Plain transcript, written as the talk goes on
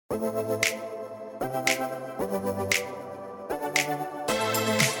What's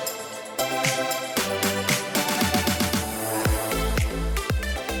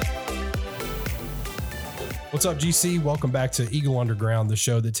up, GC? Welcome back to Eagle Underground, the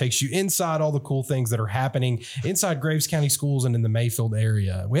show that takes you inside all the cool things that are happening inside Graves County schools and in the Mayfield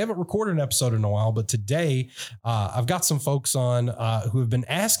area. We haven't recorded an episode in a while, but today I've got some folks on who have been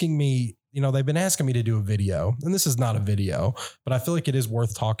asking me, they've been asking me to do a video, and this is not a video, but I feel like it is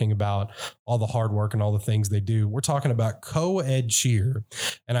worth talking about all the hard work and all the things they do. We're talking about Coed cheer,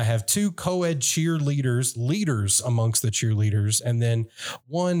 and I have two Coed cheerleaders, leaders amongst the cheerleaders, and then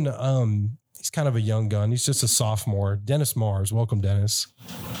one, he's kind of a young gun. He's just a sophomore. Denis Marrs. Welcome, Denis.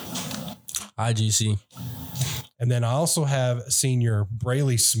 Hi, GC. And then I also have senior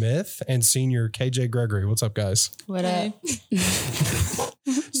Braylee Smith and senior KJ Gregory. What's up, guys? What up?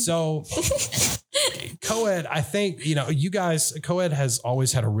 So Coed, I think, you guys, Coed has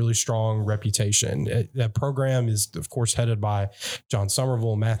always had a really strong reputation. That program is, of course, headed by John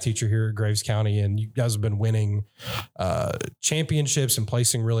Summerville, math teacher here at Graves County. And you guys have been winning championships and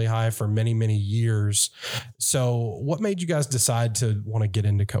placing really high for many, many years. So what made you guys decide to want to get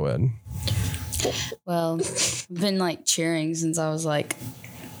into Coed? Well, I've been cheering since I was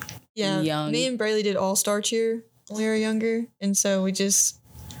young. Me and Braylee did all-star cheer when we were younger. And so when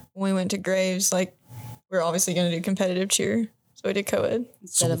we went to Graves, we're obviously going to do competitive cheer. So we did Coed.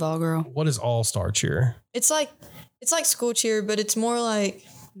 Instead of all-girl. What is all-star cheer? It's like school cheer, but it's more like...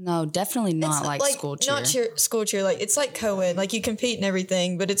 No, definitely not school cheer. Not school cheer. It's like Coed. You compete and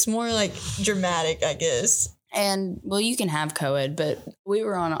everything, but it's more dramatic, I guess. And, well, you can have Coed, but we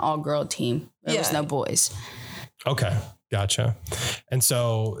were on an all-girl team. There was no boys. Okay. Gotcha. And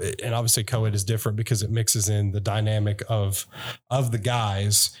so, and obviously Coed is different because it mixes in the dynamic of the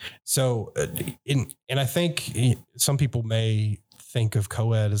guys. So, and I think some people may think of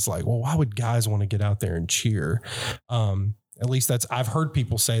Coed as well, why would guys want to get out there and cheer? At least I've heard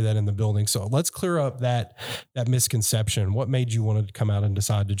people say that in the building. So let's clear up that misconception. What made you want to come out and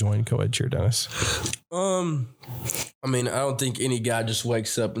decide to join Coed cheer, Denis? I don't think any guy just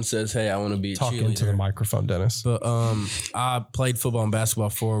wakes up and says, hey, I want to be a cheerleader. Talk into the microphone, Denis. But I played football and basketball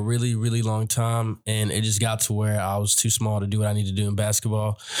for a really, really long time, and it just got to where I was too small to do what I need to do in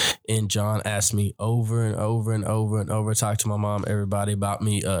basketball. And John asked me over and over and over and over, talked to my mom, everybody about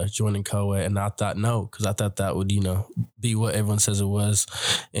me joining Coed, and I thought no, because I thought that would, be what everyone says it was.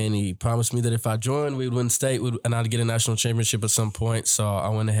 And he promised me that if I joined, we would win state and I'd get a national championship at some point. So I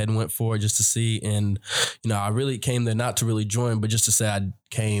went ahead and went for it just to see. And, I really came there not to really join, but just to say I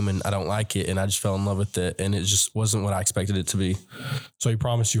came and I don't like it. And I just fell in love with it. And it just wasn't what I expected it to be. So he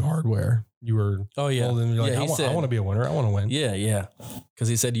promised you hardware. You were, oh yeah, and you're I want to be a winner. I want to win. Yeah. Because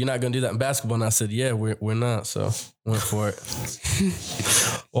he said, you're not going to do that in basketball. And I said, yeah, we're not. So went for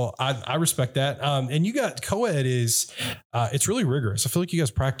it. Well, I respect that. And you got Coed is, it's really rigorous. I feel like you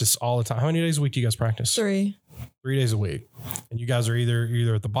guys practice all the time. How many days a week do you guys practice? 3 days a week. And you guys are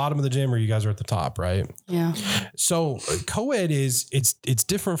either at the bottom of the gym or you guys are at the top, right? Yeah. So Coed is, it's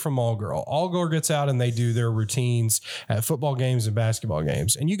different from all girl. All girl gets out and they do their routines at football games and basketball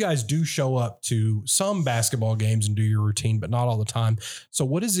games. And you guys do show up to some basketball games and do your routine, but not all the time. So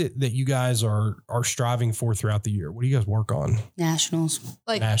what is it that you guys are striving for throughout the year? What do you guys work on? Nationals.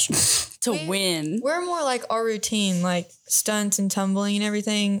 Nationals. To win. We're more our routine, stunts and tumbling and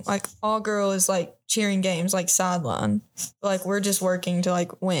everything. All girl is cheering games, sideline. But we're just working to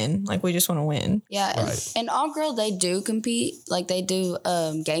win. We just want to win. Yeah. Right. And all girl, they do compete. They do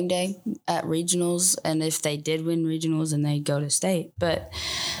game day at regionals. And if they did win regionals, then they go to state. But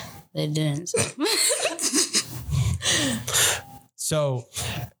they didn't.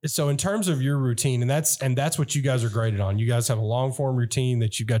 So in terms of your routine, and that's what you guys are graded on. You guys have a long form routine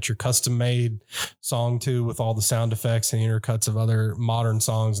that you've got your custom made song to with all the sound effects and intercuts of other modern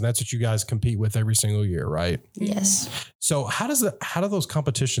songs. And that's what you guys compete with every single year, right? Yes. So how do those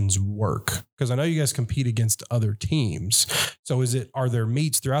competitions work? Because I know you guys compete against other teams. So are there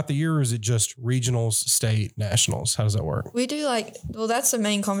meets throughout the year, or is it just regionals, state, nationals? How does that work? We do that's the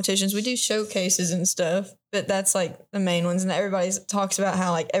main competitions. We do showcases and stuff, but that's the main ones. And everybody talks about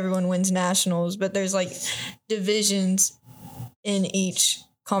how everyone wins nationals, but there's divisions in each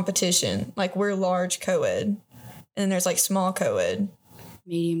competition. We're large Coed, and then there's small Coed,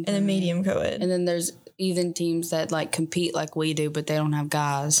 medium, and then medium Coed, and then there's even teams that compete like we do, but they don't have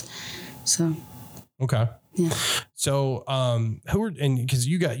guys. So okay. Yeah. So, who are, and because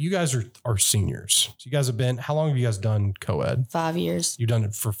you guys are seniors. So you guys have been, how long have you guys done co-ed? 5 years. You've done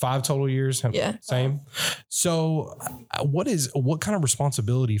it for 5 total years? Yeah. Same. So what kind of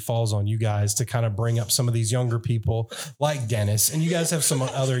responsibility falls on you guys to kind of bring up some of these younger people like Denis, and you guys have some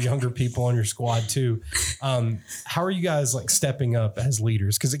other younger people on your squad too. How are you guys like stepping up as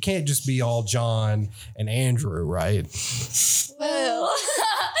leaders? Cause it can't just be all John and Andrew, right? Well,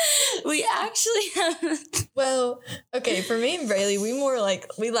 we actually Well, okay, for me and Braylee,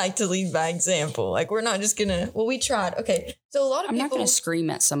 we like to lead by example. Like we're not just gonna. Well, we tried. Okay, so a lot of I'm people. not going to scream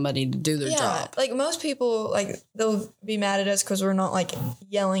at somebody to do their job. Like most people, like they'll be mad at us because we're not like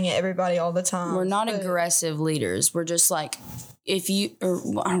yelling at everybody all the time. We're not aggressive leaders. We're just like, if you, or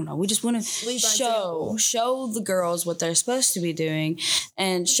I don't know, we just want to show the girls what they're supposed to be doing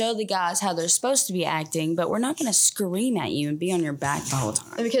and show the guys how they're supposed to be acting, but we're not going to scream at you and be on your back the whole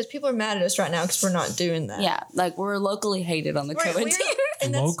time. And because people are mad at us right now because we're not doing that. Yeah, like we're locally hated on the Coed team.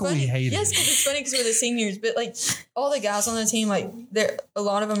 And that's Locally funny. hated. Yes, because it's funny because we're the seniors, but like all the guys on the team, like a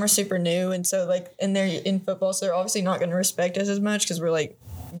lot of them are super new, and so like, and they're in football, so they're obviously not going to respect us as much because we're like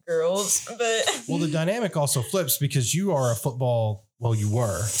girls. But Well, the dynamic also flips because you are you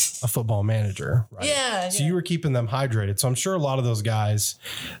were a football manager, right? Yeah. So you were keeping them hydrated. So I'm sure a lot of those guys,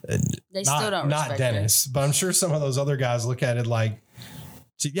 They still don't not respect Denis, but I'm sure some of those other guys look at it like,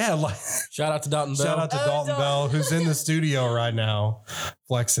 like Shout out to Dalton Bell. shout out to Dalton Bell, who's in the studio right now,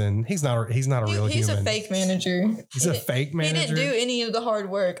 flexing. He's not a real he's human. a fake manager. He's a fake manager. He didn't do any of the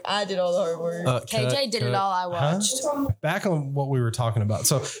hard work. I did all the hard work. KJ did it all. I watched. Back on what we were talking about.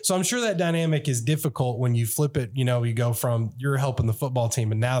 So I'm sure that dynamic is difficult when you flip it, you go from you're helping the football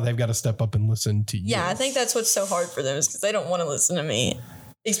team and now they've got to step up and listen to you. Yeah, I think that's what's so hard for them is because they don't want to listen to me.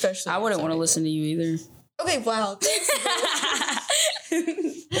 Especially I wouldn't want to listen to you either. Okay, wow.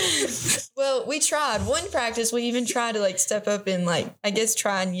 Well, we tried. One practice, we even tried to like step up and like, I guess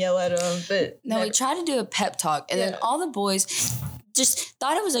try and yell at them, but No, we tried to do a pep talk, and then all the boys just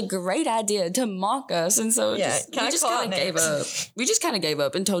thought it was a great idea to mock us, and so we just kind of gave up. We just kind of gave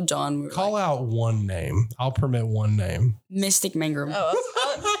up and told John, Call out one name. I'll permit one name. Mystic Mangrum.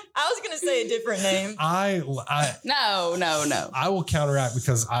 Oh, I was gonna say a different name. No. I will counteract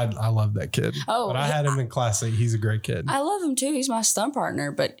because I love that kid. Oh, but I had him in class 8. He's a great kid. I love him too. He's my stunt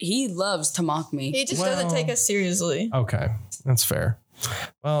partner, but he loves to mock me. He just doesn't take us seriously. Okay, that's fair.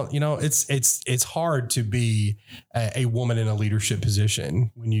 Well, it's hard to be a woman in a leadership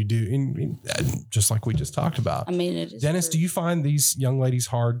position when you do, just like we just talked about. I mean, it is. Dennis, do you find these young ladies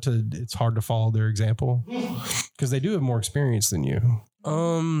it's hard to follow their example? Because they do have more experience than you.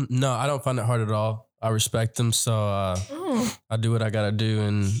 No, I don't find it hard at all. I respect them, so I do what I gotta do,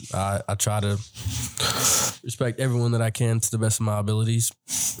 and I try to respect everyone that I can to the best of my abilities.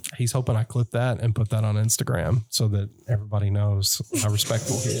 He's hoping I clip that and put that on Instagram so that everybody knows how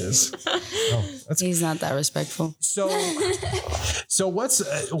respectful he is. He's not that respectful. So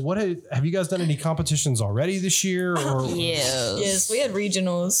what have you guys done any competitions already this year? Or Yes, we had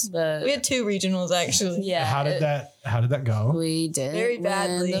regionals. We had 2 regionals actually. Yeah. How did that go? We did very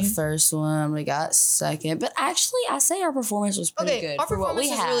badly. the first one. We got second, but actually, I say our performance was pretty good our for what we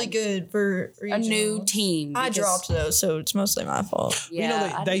performance had. was really good for regionals. A new team. I dropped those, so it's mostly my fault.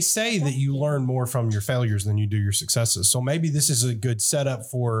 Yeah, they say that you learn more from your failures than you do your successes. So maybe this is a good setup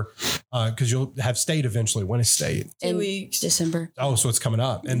for because you'll have state eventually. When is state? 2 weeks. December. Oh, so it's coming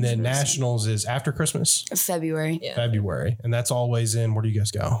up, and then nationals is after Christmas. February. Yeah. February, and that's always in. Where do you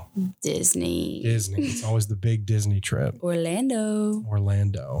guys go? Disney. It's always the big Disney trip.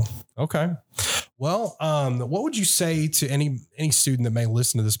 Orlando. Okay. Well, what would you say to any student that may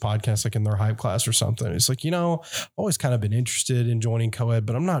listen to this podcast, like in their hype class or something? It's like, I've always kind of been interested in joining Coed,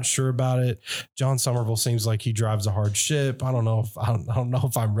 but I'm not sure about it. John Summerville seems like he drives a hard ship. I don't know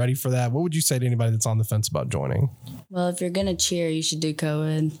if I'm ready for that. What would you say to anybody that's on the fence about joining? Well, if you're gonna cheer, you should do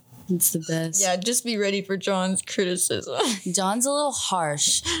Coed. It's the best. Yeah, just be ready for John's criticism. John's a little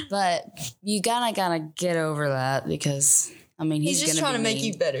harsh, but you gotta get over that because he's just trying to make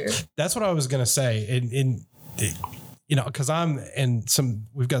you better. That's what I was gonna say. Because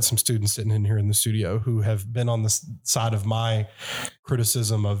we've got some students sitting in here in the studio who have been on the side of my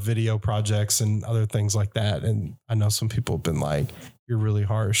criticism of video projects and other things like that. And I know some people have been like, you're really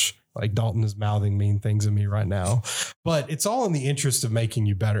harsh. Like Dalton is mouthing mean things at me right now, but it's all in the interest of making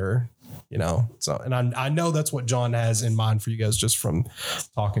you better. you know. So, and I know that's what John has in mind for you guys just from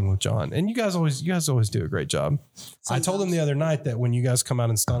talking with John. And you guys always do a great job. Sometimes. I told him the other night that when you guys come out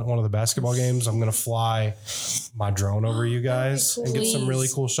and stunt at one of the basketball games, I'm going to fly my drone over you guys and get some really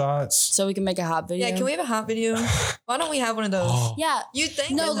cool shots. So we can make a hot video. Yeah, can we have a hot video? Why don't we have one of those? Yeah. You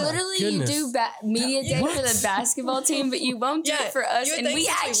think? No, literally you do media day for the basketball team, but you won't do it for us, and we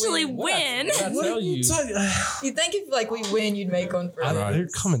actually win. You think if like we win, you'd make one for us? They're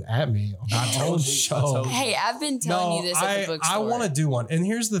coming at me. I told you. Hey, I've been telling you this at the bookstore. I want to do one. And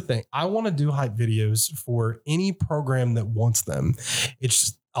here's the thing. I want to do hype videos for any program that wants them. It's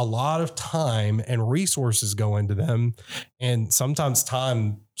just a lot of time and resources go into them. And sometimes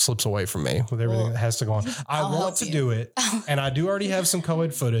time slips away from me with everything that has to go on. I want to do it. And I do already have some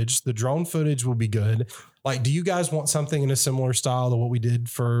Coed footage. The drone footage will be good. Like, do you guys want something in a similar style to what we did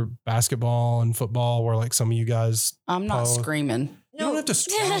for basketball and football where like some of you guys? I'm not screaming. You don't have to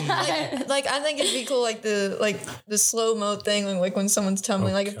scream. like I think it'd be cool, like the slow mo thing, like when someone's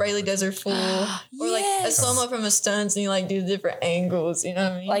tumbling, like if Braylee does her full, or like a slow mo from a stunts, and you like do different angles. You know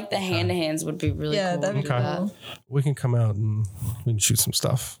what I mean? Like the hand to hands would be really cool. Yeah, that'd be cool. We can come out and we can shoot some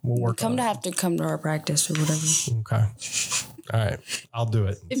stuff. We'll work. Have to come to our practice or whatever. Okay. All right, I'll do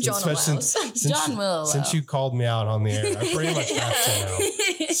it. If John allows. John will allow. Since you called me out on the air, I pretty much have to now.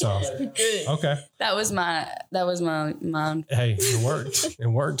 So, okay. That was my. Hey, it worked. It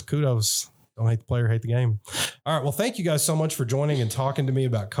worked. Kudos. Don't hate the player, hate the game. All right. Well, thank you guys so much for joining and talking to me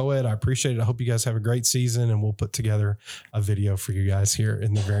about Coed. I appreciate it. I hope you guys have a great season, and we'll put together a video for you guys here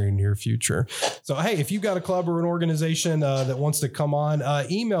in the very near future. So, hey, if you've got a club or an organization that wants to come on,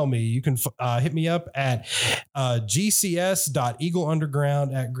 email me. You can hit me up at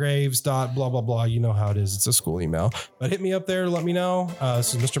gcs.eagleunderground@graves.blah, blah, blah. You know how it is. It's a school email. But hit me up there. Let me know.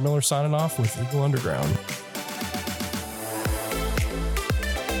 This is Mr. Miller signing off with Eagle Underground.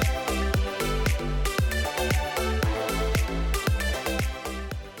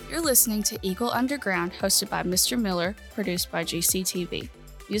 Listening to Eagle Underground, hosted by Mr. Miller, produced by GCTV.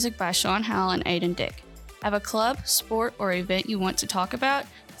 Music by Sean Howell and Aiden Dick. Have a club, sport, or event you want to talk about?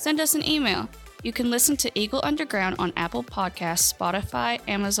 Send us an email. You can listen to Eagle Underground on Apple Podcasts, Spotify,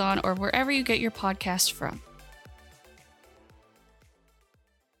 Amazon, or wherever you get your podcasts from.